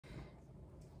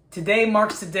Today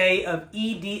marks the day of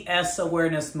EDS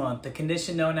Awareness Month, the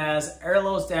condition known as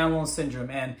Ehlers-Danlos Syndrome.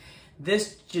 And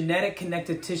this genetic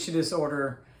connective tissue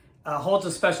disorder holds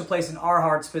a special place in our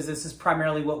hearts because this is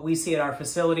primarily what we see at our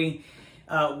facility.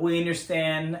 We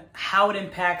understand how it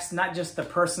impacts not just the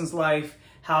person's life,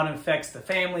 how it affects the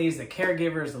families, the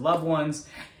caregivers, the loved ones.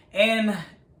 And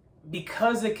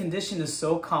because the condition is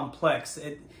so complex,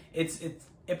 it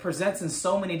presents in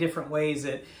so many different ways.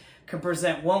 It can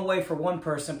present one way for one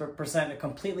person, but present a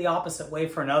completely opposite way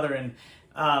for another. And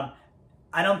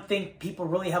I don't think people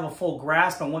really have a full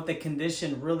grasp on what the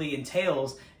condition really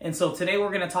entails. And so today we're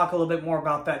going to talk a little bit more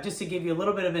about that, just to give you a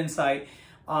little bit of insight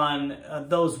on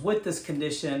those with this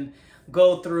condition,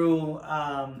 go through,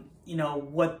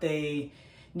 what they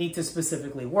need to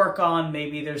specifically work on.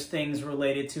 Maybe there's things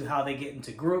related to how they get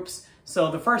into groups.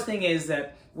 So the first thing is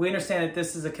that we understand that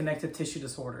this is a connective tissue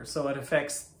disorder. So it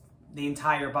affects the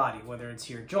entire body, whether it's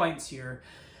your joints, your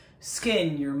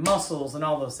skin, your muscles, and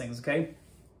all those things, okay?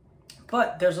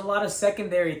 But there's a lot of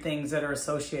secondary things that are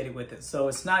associated with it. So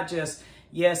it's not just,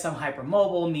 yes, I'm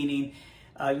hypermobile, meaning,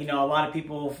 a lot of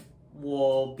people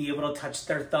will be able to touch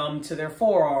their thumb to their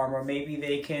forearm, or maybe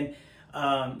they can,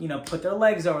 put their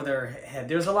legs over their head.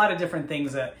 There's a lot of different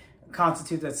things that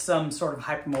constitute that some sort of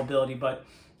hypermobility. But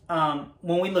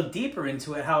when we look deeper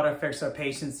into it, how it affects our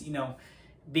patients,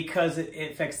 because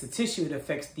it affects the tissue, it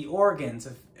affects the organs,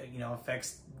 it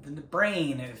affects the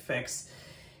brain, it affects,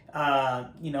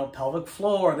 pelvic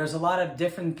floor. There's a lot of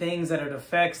different things that it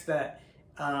affects that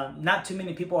not too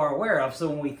many people are aware of. So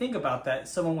when we think about that,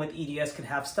 someone with EDS could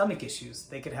have stomach issues.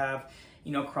 They could have,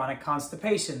 chronic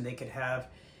constipation. They could have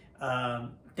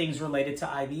things related to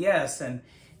IBS, and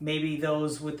maybe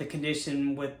those with the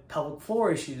condition with pelvic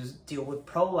floor issues deal with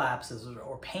prolapses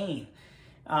or pain.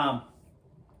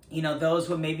 Those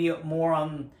with maybe more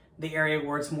on the area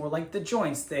where it's more like the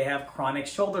joints, they have chronic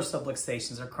shoulder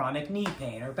subluxations or chronic knee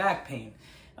pain or back pain.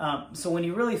 So when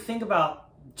you really think about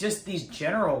just these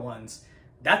general ones,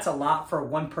 that's a lot for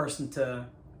one person to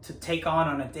take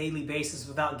on a daily basis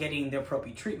without getting the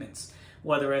appropriate treatments,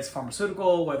 whether it's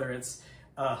pharmaceutical, whether it's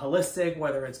holistic,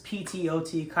 whether it's PT,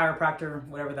 OT, chiropractor,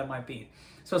 whatever that might be.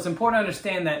 So it's important to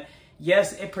understand that,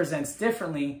 yes, it presents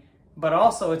differently, but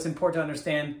also it's important to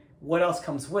understand what else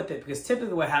comes with it, because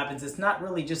typically what happens, it's not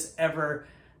really just ever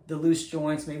the loose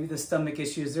joints, maybe the stomach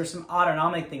issues. There's some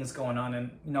autonomic things going on,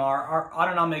 and our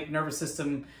autonomic nervous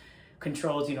system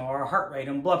controls our heart rate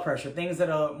and blood pressure, things that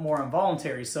are more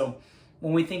involuntary. So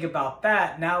when we think about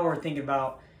that, now we're thinking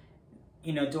about,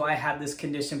 do I have this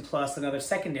condition plus another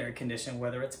secondary condition,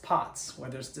 whether it's POTS,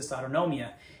 whether it's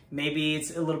dysautonomia, maybe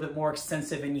it's a little bit more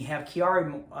extensive and you have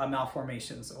Chiari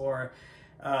malformations, or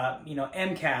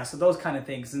MCAS, or those kind of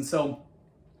things. And so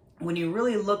when you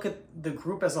really look at the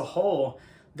group as a whole,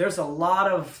 there's a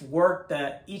lot of work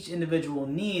that each individual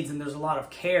needs, and there's a lot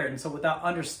of care. And so without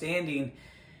understanding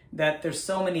that there's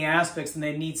so many aspects and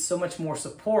they need so much more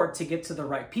support to get to the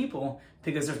right people,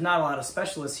 because there's not a lot of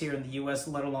specialists here in the US,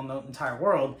 let alone the entire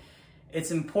world, it's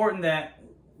important that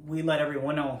we let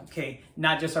everyone know, okay,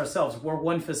 not just ourselves. We're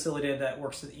one facility that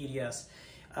works with EDS.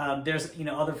 There's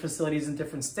other facilities in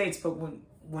different states, but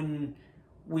when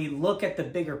we look at the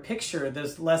bigger picture,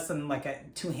 there's less than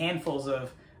two handfuls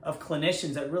of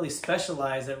clinicians that really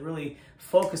specialize, that really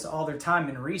focus all their time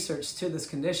and research to this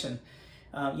condition.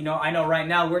 I know right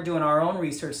now we're doing our own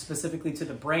research specifically to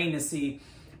the brain to see,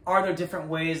 are there different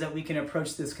ways that we can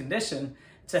approach this condition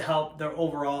to help their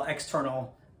overall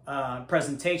external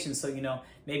presentation. So,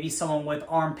 maybe someone with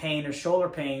arm pain or shoulder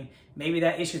pain, maybe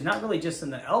that issue is not really just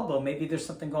in the elbow. Maybe there's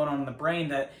something going on in the brain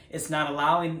that it's not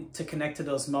allowing to connect to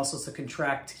those muscles to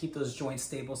contract, to keep those joints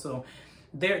stable. So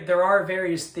there are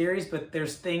various theories, but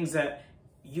there's things that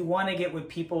you want to get with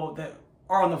people that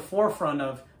are on the forefront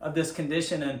of this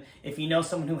condition. And if you know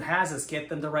someone who has this, get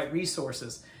them the right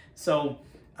resources. So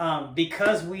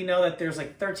because we know that there's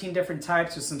 13 different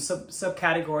types or some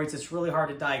subcategories, it's really hard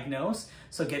to diagnose.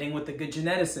 So getting with the good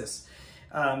geneticist,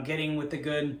 getting with the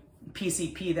good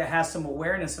PCP that has some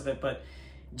awareness of it. But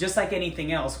just like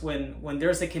anything else, when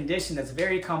there's a condition that's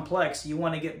very complex, you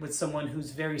want to get with someone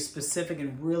who's very specific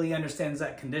and really understands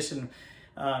that condition.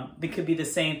 It could be the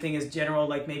same thing as general,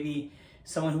 like maybe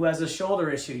someone who has a shoulder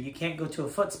issue. You can't go to a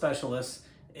foot specialist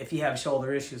if you have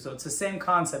shoulder issues. So it's the same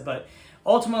concept, but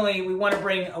ultimately we want to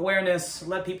bring awareness,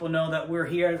 let people know that we're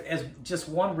here as just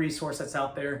one resource that's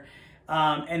out there.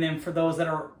 And then for those that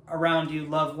are around you,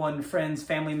 loved ones, friends,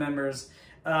 family members,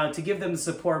 to give them the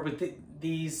support with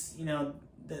these,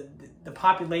 the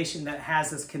population that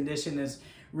has this condition is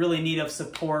really in need of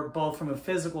support, both from a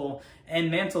physical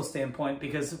and mental standpoint,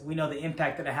 because we know the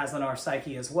impact that it has on our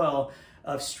psyche as well.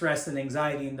 of stress and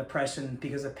anxiety and depression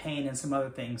because of pain and some other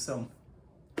things. So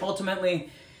ultimately,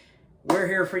 we're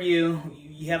here for you.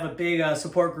 You have a big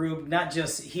support group, not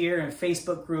just here in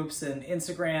Facebook groups and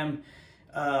Instagram,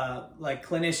 like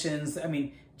clinicians. I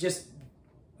mean, just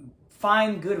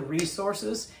find good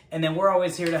resources, and then we're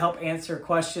always here to help answer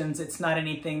questions. It's not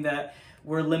anything that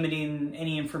we're limiting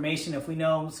any information. If we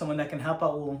know someone that can help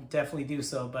out, we'll definitely do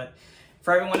so. But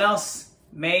for everyone else,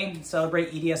 May,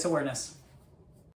 celebrate EDS awareness.